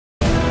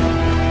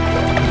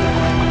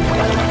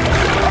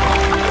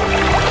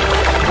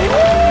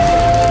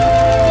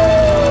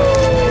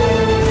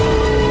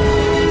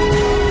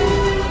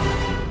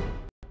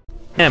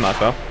Yeah, might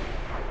as well.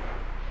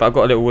 But I've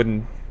got a little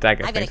wooden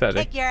dagger I'm thing, gonna so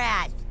kick your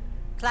ass.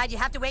 Clyde, you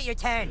have to wait your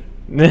turn.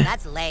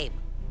 That's lame.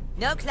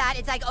 No, Clyde,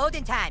 it's like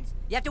olden times.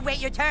 You have to wait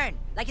your turn.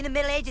 Like in the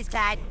Middle Ages,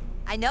 Clyde.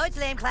 I know it's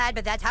lame, Clyde,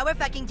 but that's how we're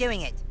fucking doing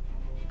it.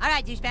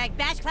 Alright, douchebag,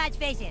 bash Clyde's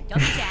face in. Don't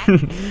be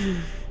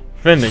shy.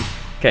 Friendly.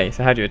 Okay,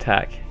 so how do you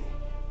attack?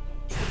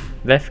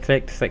 Left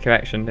click to select your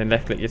action, then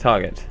left click your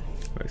target.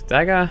 Works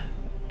dagger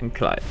and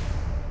Clyde.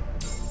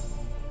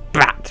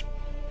 Brat!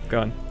 Go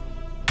on.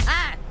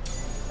 Ah!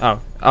 Oh,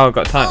 I've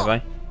got time, have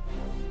I?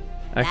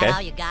 Okay. That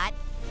all you got?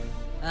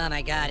 Oh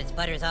my god, it's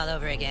butters all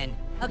over again.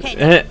 Okay,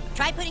 now,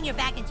 try putting your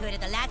back into it at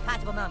the last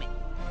possible moment.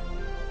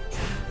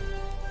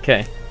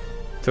 Okay.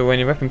 So when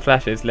your weapon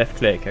flashes, left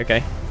click.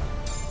 Okay.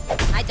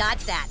 I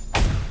dodged that.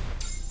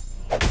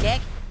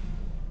 Kick.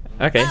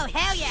 Okay. Oh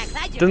hell yeah,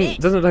 Clyde's your bitch.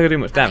 Doesn't look like I do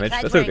much damage,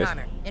 Clyde's but still wearing good.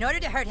 armor. In order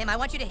to hurt him, I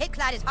want you to hit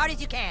Clyde as hard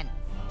as you can.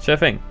 Sure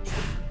thing.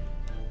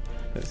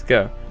 Let's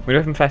go. When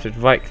your weapon flashes,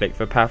 right click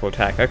for a powerful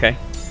attack. Okay.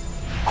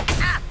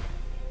 Ah!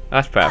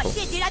 That's powerful. Oh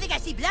shit, dude, I think I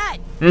see blood.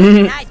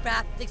 Nice, bro.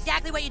 It's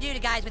exactly what you do to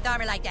guys with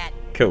armor like that.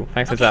 Cool.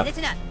 Thanks for Okay, that.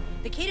 listen up.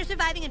 The key to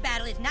surviving in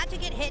battle is not to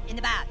get hit in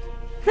the bows.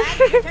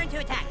 Clyde, your turn to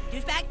attack.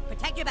 Douchebag,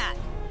 protect your bows.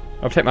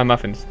 I'll protect my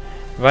muffins.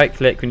 Right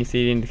click when you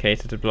see the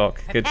indicator to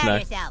block. Good to know.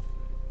 Yourself.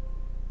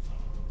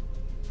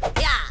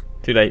 Yeah.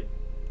 Too late.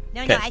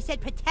 No, Kay. no, I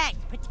said protect.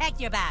 Protect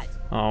your bows.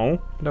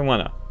 Oh, I don't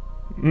wanna.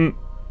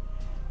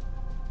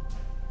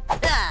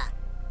 Ugh.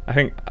 I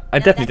think I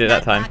No, definitely did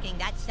that's that not time. blocking,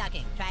 that's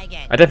sucking. Try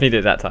again. I definitely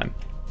did that time.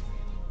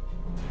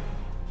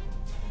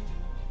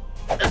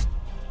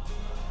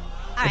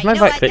 Alright, my you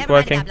know right what? click Never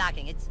mind working? about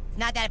blocking. It's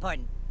not that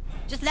important.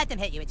 Just let them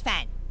hit you. It's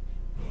fine.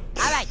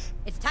 Alright,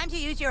 it's time to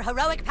use your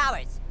heroic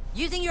powers.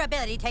 Using your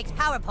ability takes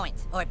power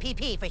points, or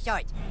PP for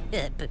short.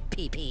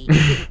 PP.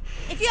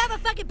 If you have a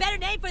fucking better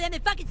name for them, then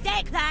fucking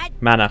say it, Clyde.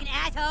 Mana. Fucking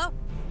asshole.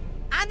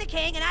 I'm the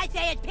king, and I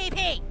say it's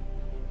PP.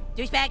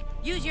 Douchebag,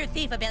 use your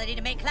thief ability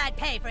to make Clyde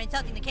pay for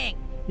insulting the king.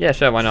 Yeah,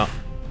 sure, why not?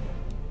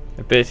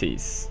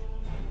 Abilities.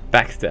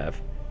 Backstab.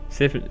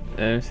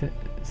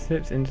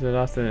 Slips into the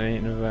last enemy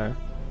in a row.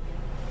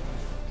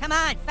 Come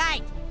on,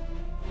 fight.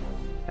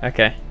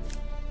 Okay.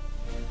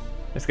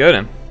 Let's go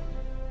then.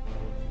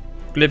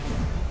 Blip.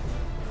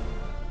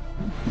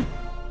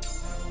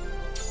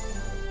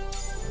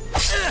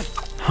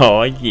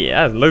 Oh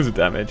yeah, that's loads of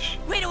damage.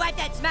 Way to wipe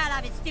that smile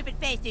off his stupid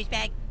face,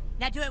 douchebag.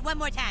 Now do it one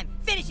more time.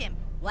 Finish him.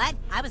 What?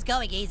 I was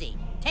going easy.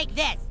 Take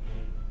this.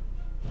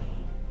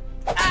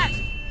 Ah!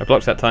 I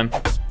blocked that time.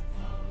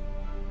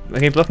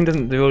 Okay, blocking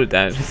doesn't do all the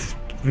damage.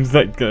 He's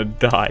like gonna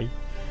die.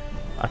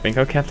 I think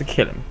I'll have to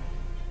kill him.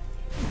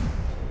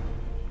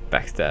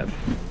 Backstab.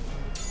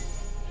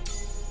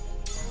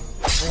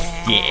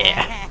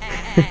 Yeah.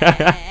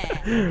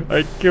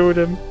 I killed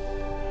him.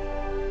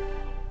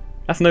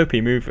 That's an OP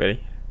move,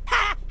 really.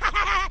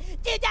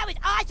 Dude, that was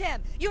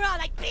awesome! You were all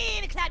like,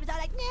 beam, and Clyde was all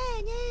like,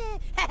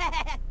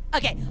 nah.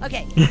 Okay,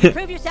 okay. You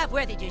prove yourself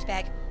worthy,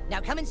 douchebag. Now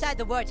come inside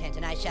the war tent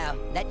and I shall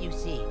let you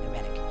see the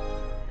relic.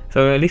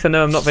 So at least I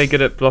know I'm not very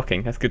good at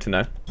blocking. That's good to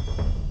know.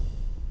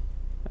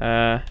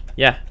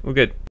 Yeah, we're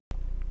good.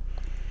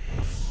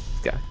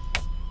 Let's go.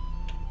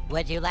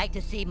 Would you like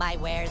to see my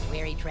wares,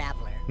 weary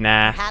traveler?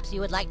 Nah. Perhaps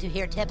you would like to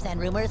hear tips and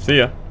rumors? See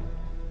ya.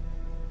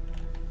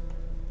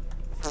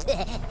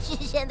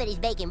 Somebody's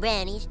baking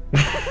brownies.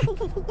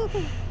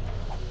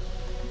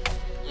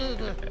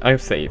 I'll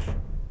save.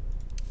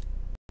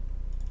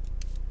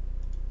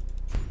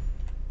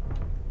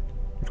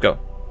 Let's go.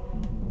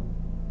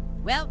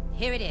 Well,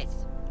 here it is.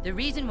 The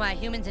reason why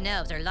humans and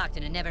elves are locked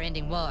in a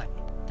never-ending war.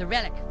 The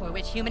relic for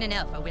which human and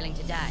elf are willing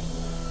to die.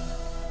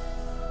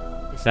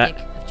 The stick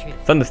of truth.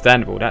 It's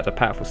understandable. That's a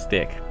powerful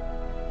stick.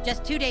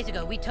 Just 2 days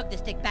ago, we took the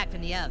stick back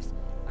from the elves.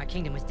 Our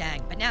kingdom was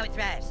dying, but now it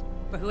thrives.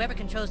 For whoever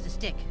controls the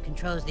stick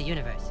controls the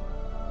universe.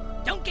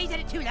 Don't gaze at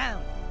it too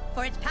long,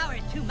 for its power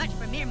is too much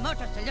for mere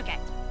mortals to look at.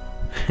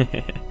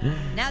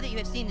 Now that you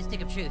have seen the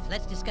stick of truth,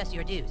 let's discuss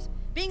your dues.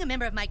 Being a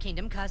member of my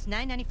kingdom costs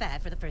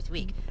 $9.95 for the first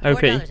week,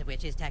 $4 of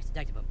which is tax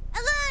deductible.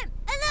 Alarm!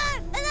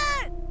 Alarm!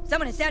 Alarm!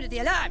 Someone has sounded the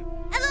alarm!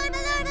 Alarm!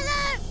 Alarm!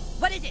 Alarm!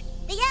 What is it?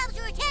 The elves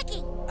are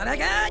attacking! Oh my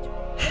god!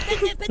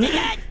 Defensive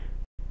position!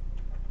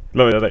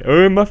 Love it. Like,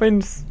 oh,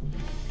 muffins!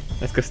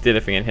 Let's go steal a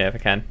thing in here if I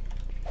can.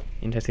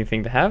 Interesting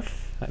thing to have,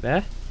 right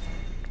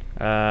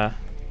there.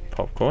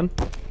 Popcorn.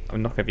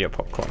 I'm not gonna be a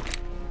popcorn.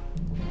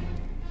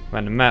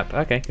 Random map.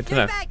 Okay, good to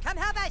know. Come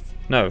help us!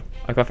 No,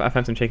 I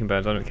found some chicken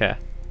bones. I don't care.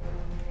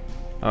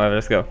 Alright,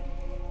 let's go.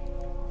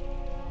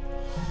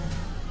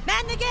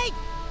 Man the gate!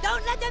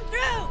 Don't let them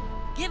through!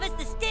 Give us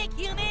the stick,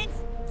 humans!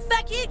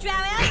 Fuck you, Drow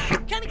Elf!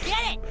 Come and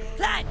get it!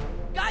 Clyde,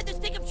 guard the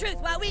stick of truth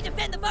while we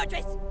defend the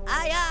fortress!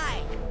 Aye,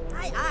 aye!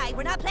 Aye, aye!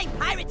 We're not playing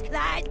pirates,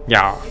 Clyde!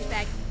 Yeah.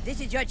 Douchebag,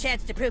 this is your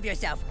chance to prove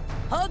yourself.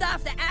 Hold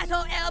off the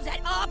asshole elves at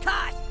all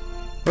costs!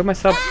 Where'd my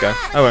subs go?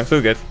 Oh, well, it's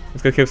all good.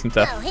 Let's go kill some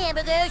stuff. Oh,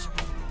 hamburgers!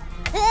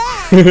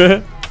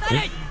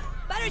 Butters!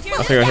 Butters, you're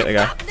I think I hit the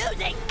guy. Stop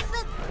losing!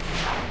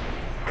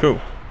 Cool.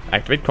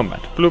 Activate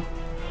combat. Bloop.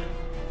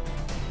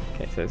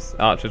 Okay, so there's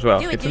arch as well.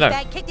 Do Good it, to know.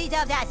 douchebag! Kick these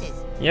elves' asses!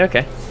 Yeah,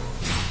 okay.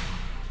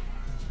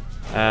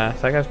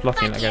 So that guy's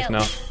blocking, I guess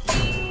now.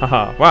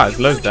 Haha, wow, it's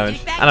loads of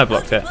damage. And I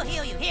blocked it.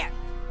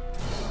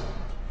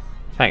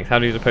 Thanks, how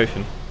do you use a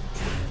potion?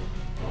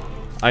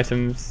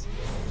 Items,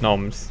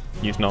 noms,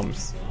 use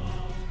noms.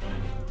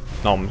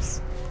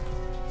 Noms.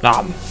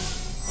 Nom!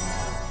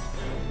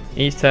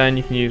 Each turn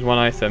you can use one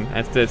item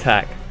and still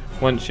attack.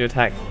 Once your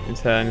attack in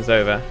turn is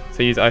over,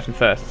 so use item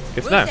first.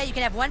 Good to know. Say you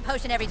can have one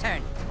potion every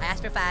turn. I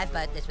asked for 5,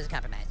 but this was a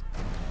compromise.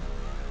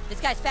 This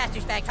guy's fast,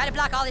 douchebag. Try to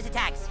block all his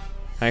attacks.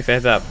 Thanks,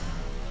 heads up.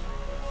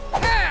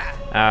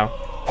 Ow.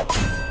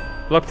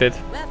 Blocked it.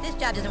 Well, if this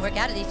job doesn't work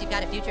out, at least you've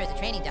got a future as a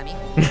training dummy.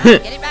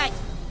 Get it right.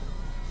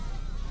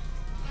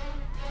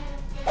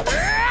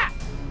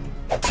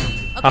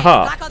 Okay,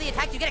 block all the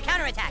attacks, you get a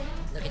counterattack.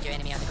 Look at your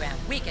enemy on the ground,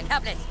 weak and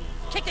helpless.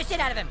 Kick the shit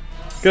out of him.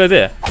 Good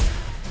idea.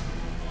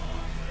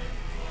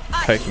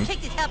 You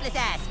kicked his helpless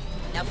ass.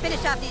 Now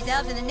finish off these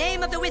elves in the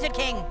name of the Wizard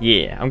King.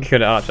 Yeah, I'm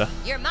good at Archer.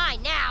 You're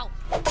mine now.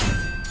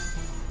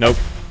 Nope.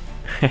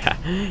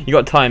 You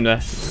got time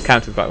there.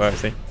 Counted quite well,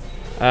 actually.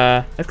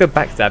 Let's go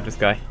backstab this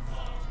guy.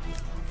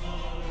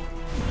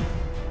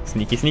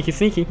 Sneaky, sneaky,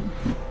 sneaky.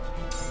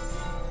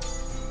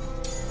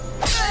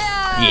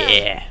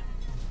 Yeah.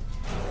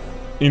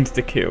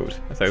 Insta killed.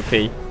 That's OP.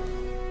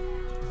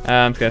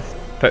 I'm just gonna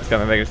poke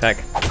my regular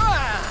attack.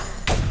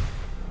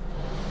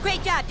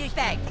 Great job,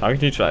 douchebag.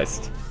 Target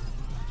neutralized.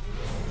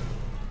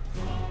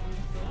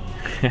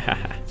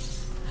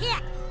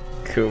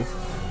 Cool.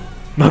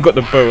 I've got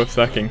the bow of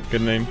sucking.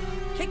 Good name.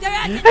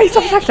 Hey,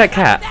 stop attacking that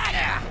cat!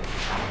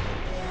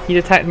 He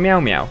attacked Meow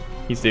Meow.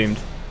 He's doomed.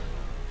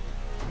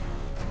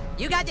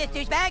 You got this,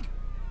 douchebag.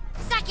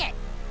 Suck it.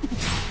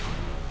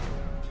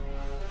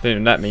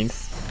 Don't know what that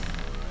means.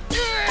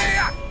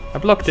 I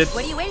blocked it.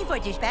 What are you waiting for,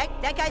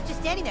 douchebag? That guy's just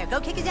standing there. Go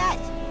kick his ass.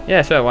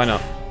 Yeah, sure. Why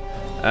not?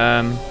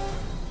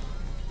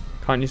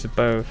 Can't use the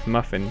bow of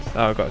muffins.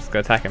 Oh, I've got to go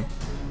attack him.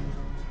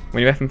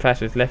 When your weapon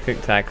flashes, left click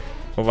attack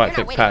or right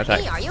click power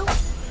attack. Are you?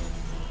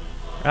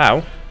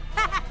 Ow.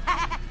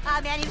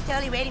 Oh man, he was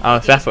totally waiting for Oh,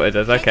 so that's what it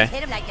does. Okay.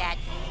 Hit him like that.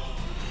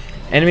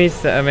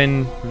 Enemies that are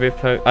in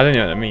repose. I don't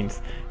know what that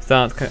means.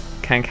 Stance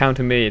can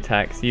counter melee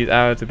attacks. Use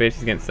arrows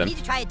abilities against them. You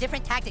need to try a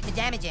different tactic to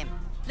damage him.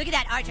 Look at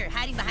that archer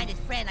hiding behind his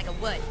friend like a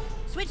wood.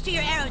 Switch to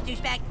your arrows,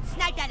 douchebag.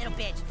 Snipe that little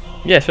bitch.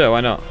 Yeah, sure.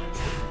 Why not?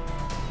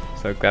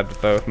 So grab the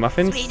bow of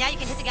muffins. Sweet, now you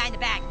can hit the guy in the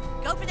back.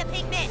 Go for the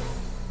pink mint.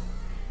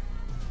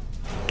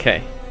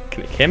 Okay.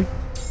 Click him.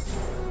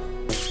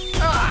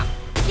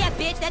 Yeah,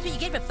 bitch. That's what you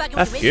get for fucking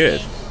That's with the good.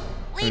 Wizard King.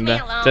 Leave And me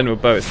the alone. general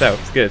bow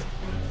itself is good.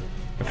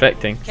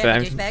 Reflecting.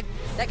 Careful, douchebag.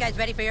 That guy's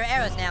ready for your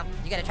arrows now.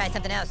 You gotta try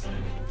something else.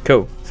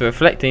 Cool. So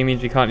reflecting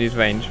means you can't use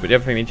range, but the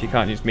other thing means you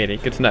can't use melee.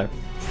 Good to know.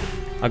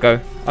 I'll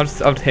just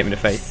hit him in the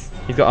face.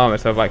 He's got armor,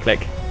 so I'll right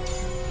click.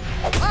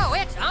 Oh,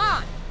 it's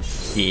on.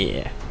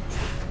 Yeah.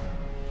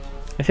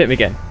 Let's hit him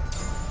again.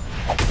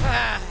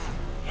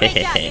 Great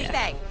job,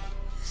 douchebag.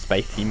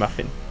 Spicy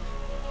muffin.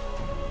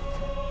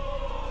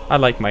 I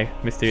like my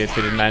mysterious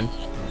hidden man.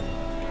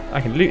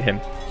 I can loot him.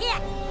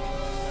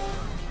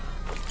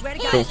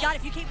 Cool.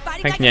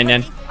 Thank you, Nyan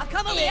Nyan. I'll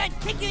come over here and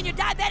kick you in your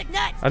diabetic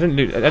nuts. I didn't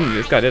loot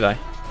this guy, did I?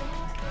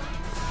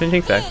 Didn't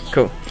think so.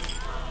 Cool.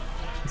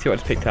 Let's see what I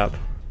just picked up.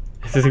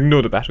 Just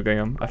ignore the battle going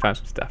on. I found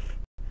some stuff.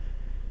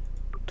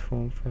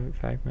 Torn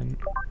fragment.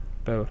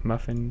 Bow of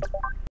muffins.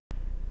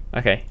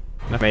 Okay.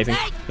 Amazing.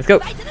 Let's go.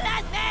 Right to the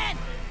last man.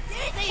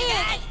 Seriously, you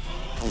guys.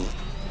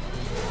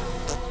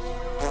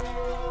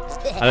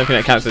 I don't think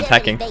that counts as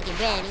attacking.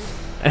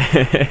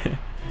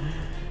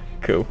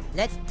 Cool.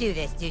 Let's do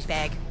this,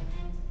 douchebag.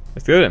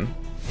 Let's do him.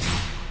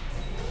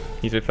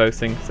 He's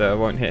refocusing, so I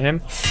won't hit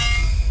him.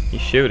 He's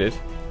shielded.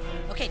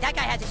 Okay, that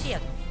guy has a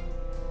shield.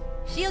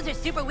 Shields are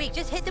super weak.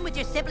 Just hit them with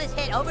your simplest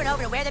hit over and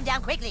over to wear them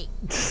down quickly.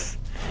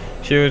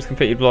 Shields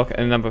completely block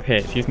a number of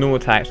hits. Use normal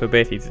attacks or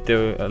abilities to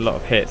do a lot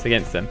of hits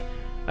against them.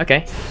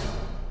 Okay.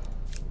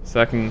 So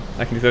I can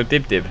just go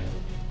dib dib.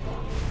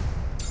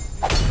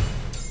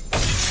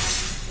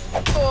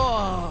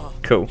 Oh.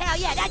 Cool. Hell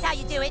yeah, that's how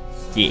you do it.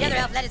 Yeah. The other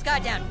elf let his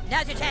guard down.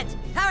 Now's your chance.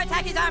 Power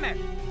attack his armor.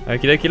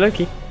 Okie dokie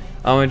Loki.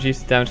 Armor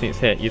reduces damage when it's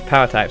hit. Use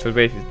power attacks or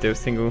abilities to do a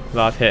single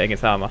large hit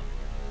against armor.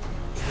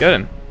 Got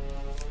him.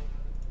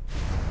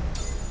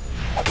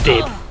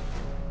 Dib. Oh.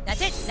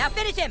 That's it. Now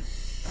finish him.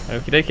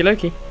 Okie dokie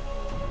Loki.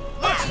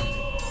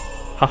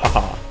 Ha ha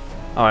ha.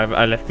 Oh,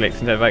 I left clicks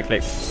instead of right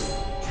clicks.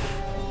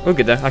 Oh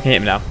good though, I can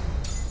hit him now.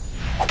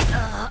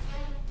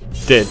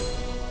 Did.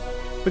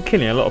 We're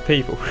killing a lot of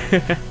people.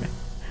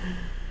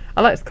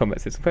 I like this combat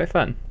system, quite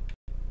fun.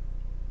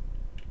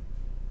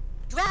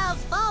 Drells,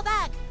 fall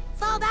back!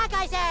 Fall back,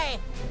 I say!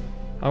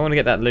 I want to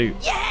get that loot.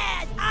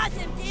 Yes!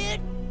 Awesome,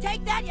 dude!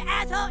 Take that, you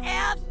asshole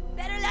elves!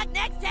 Better luck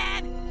next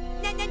time!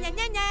 Na na na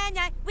na na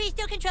na! We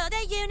still control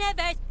the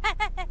universe!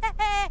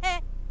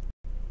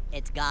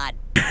 It's God.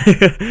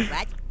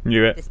 What?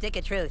 Knew it. The stick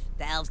of truth.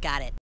 The elves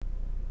got it.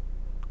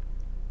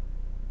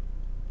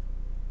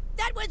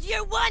 That was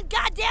your one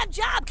goddamn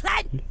job,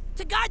 Clyde!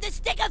 To guard the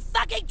stick of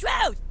fucking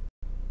truth!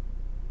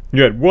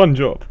 You had one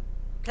job.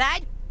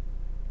 Clyde,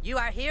 you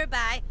are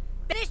hereby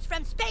banished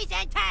from space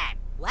and time.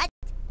 What?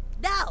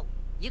 No,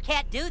 you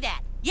can't do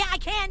that. Yeah, I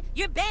can.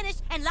 You're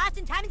banished and lost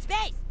in time and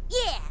space.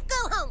 Yeah,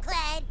 go home,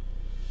 Clyde.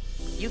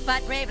 You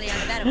fought bravely on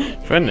the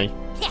battlefield. Friendly.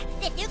 Yeah,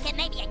 this dude can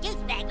make me a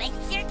douchebag, but he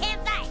sure can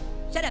fight.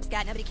 Shut up,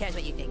 Scott. Nobody cares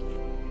what you think.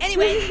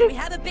 Anyways, we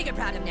have a bigger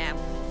problem now.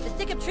 The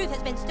Stick of Truth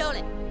has been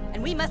stolen,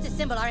 and we must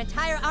assemble our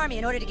entire army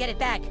in order to get it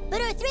back.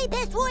 But our 3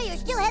 best warriors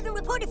still haven't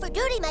reported for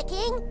duty, my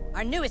king.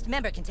 Our newest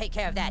member can take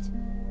care of that.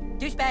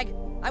 Douchebag,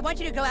 I want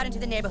you to go out into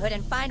the neighborhood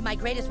and find my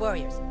greatest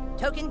warriors.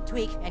 Token,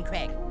 Tweak, and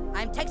Craig.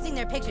 I'm texting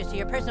their pictures to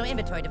your personal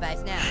inventory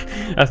device now.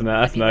 That's an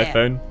Beware.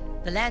 iPhone.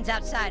 The lands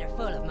outside are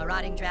full of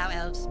marauding drow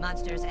elves,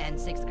 monsters, and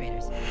 6th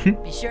graders.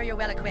 Be sure you're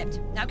well equipped.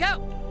 Now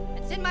go!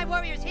 And send my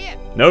warriors here!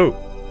 No!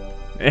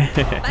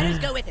 Fighters,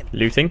 go with him.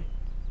 Looting.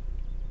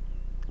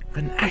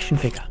 Got an action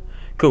figure.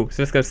 Cool,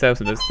 so let's go sell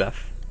some of this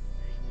stuff.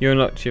 You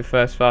unlocked your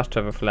first fast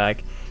travel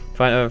flag.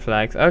 Find other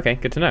flags. Okay,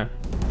 good to know.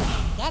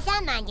 Guess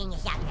I'm minding your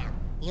shop now.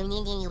 You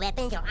need any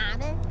weapons or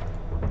armor?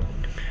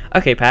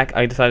 Okay, Pack,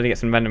 I decided to get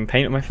some random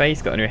paint on my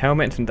face, got a new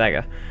helmet and some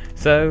dagger.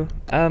 So,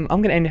 I'm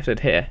going to end the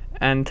episode here,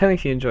 and tell me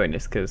if you're enjoying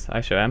this, because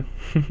I sure am.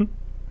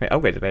 Wait,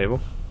 upgrade's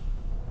available.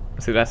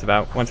 Let's see what that's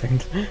about. 1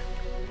 second.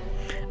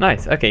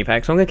 Nice, okay,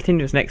 Pack, so I'm going to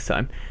continue this next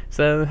time.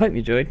 So, hope you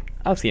enjoyed.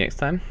 I'll see you next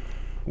time.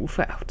 Wolf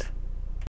out.